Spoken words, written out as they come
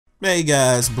Hey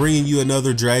guys, bringing you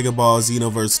another Dragon Ball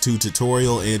Xenoverse 2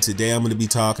 tutorial, and today I'm going to be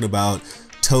talking about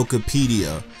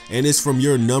Tokipedia, and it's from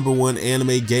your #1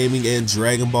 anime, gaming, and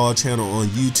Dragon Ball channel on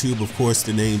YouTube, of course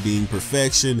the name being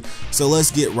Perfection. So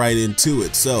let's get right into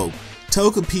it. So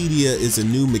Tokipedia is a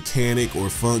new mechanic or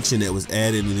function that was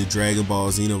added in the Dragon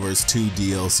Ball Xenoverse 2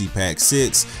 DLC Pack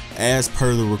 6 as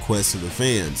per the request of the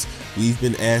fans. We've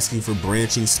been asking for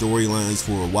branching storylines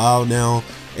for a while now,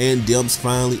 and Dimps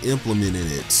finally implemented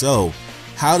it. So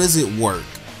how does it work?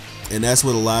 And that's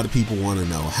what a lot of people want to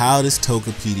know. How does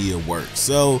Tokipedia work?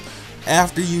 So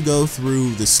after you go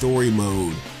through the story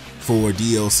mode for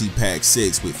DLC Pack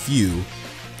 6 with Few,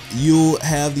 you'll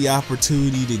have the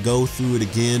opportunity to go through it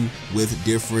again with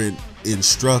different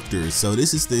instructors. So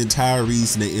this is the entire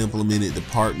reason they implemented the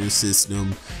partner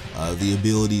system, the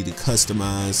ability to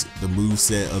customize the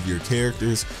moveset of your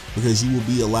characters, because you will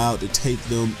be allowed to take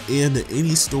them into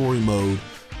any story mode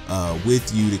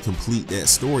with you to complete that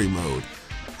story mode.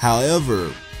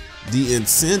 However, the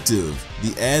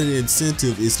added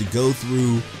incentive is to go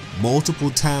through multiple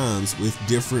times with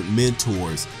different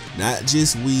mentors, not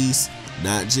just Whis,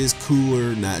 not just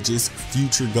Cooler, not just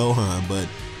future Gohan, but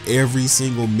every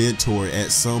single mentor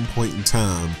at some point in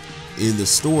time in the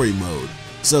story mode.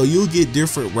 So you'll get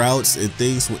different routes and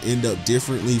things will end up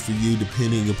differently for you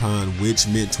depending upon which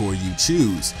mentor you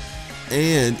choose.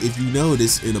 And if you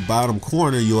notice, in the bottom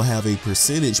corner you'll have a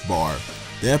percentage bar.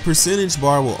 That percentage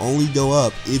bar will only go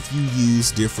up if you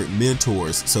use different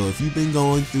mentors. So if you've been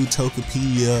going through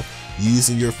Tokipedia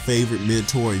using your favorite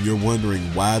mentor and you're wondering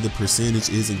why the percentage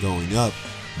isn't going up,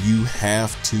 you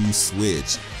have to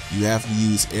switch. You have to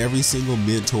use every single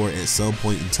mentor at some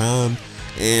point in time.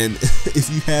 And if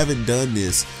you haven't done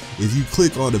this, if you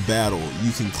click on the battle,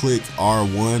 you can click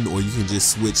R1, or you can just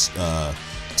switch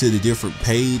to the different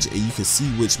page and you can see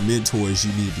which mentors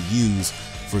you need to use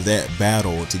for that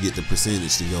battle to get the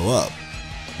percentage to go up.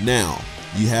 Now,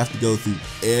 you have to go through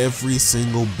every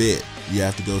single bit. You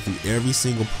have to go through every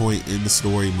single point in the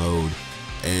story mode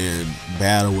and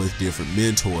battle with different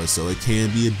mentors. So it can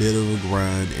be a bit of a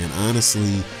grind, and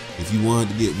honestly, if you want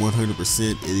to get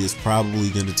 100%, it is probably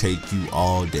going to take you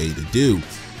all day to do.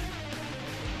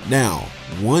 Now,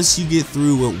 once you get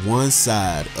through with one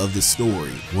side of the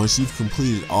story, once you've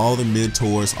completed all the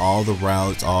mentors, all the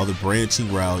routes, all the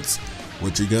branching routes,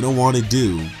 what you're going to want to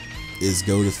do is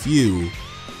go to Few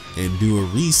and do a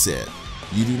reset.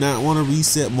 You do not want to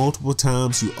reset multiple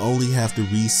times. You only have to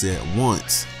reset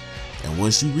once. And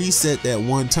once you reset that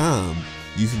one time,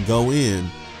 you can go in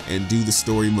and do the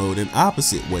story mode in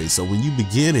opposite way. So when you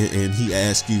begin it and he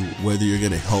asks you whether you're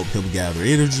going to help him gather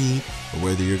energy or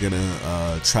whether you're going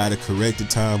to try to correct the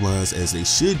timelines as they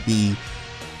should be,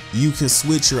 you can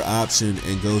switch your option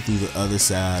and go through the other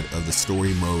side of the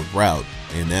story mode route.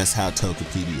 And that's how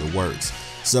Tokipedia works.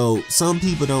 So some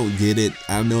people don't get it.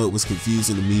 I know it was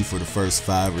confusing to me for the first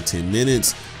 5 or 10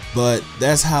 minutes, but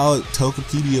that's how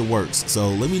Tokipedia works. So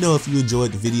let me know if you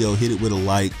enjoyed the video. Hit it with a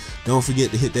like. Don't forget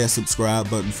to hit that subscribe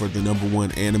button for the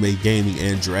 #1 anime, gaming,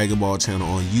 and Dragon Ball channel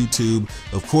on YouTube.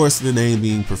 Of course, the name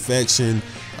being Perfection.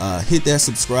 Hit that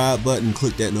subscribe button,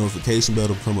 click that notification bell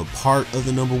to become a part of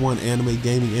the #1 anime,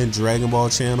 gaming, and Dragon Ball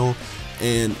channel.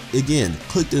 And again,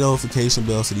 click the notification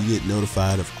bell so that you get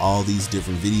notified of all these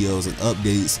different videos and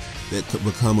updates that could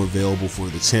become available for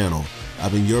the channel.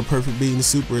 I've been your perfect being,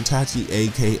 TheSuperitachi,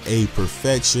 aka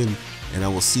Perfection, and I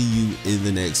will see you in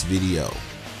the next video.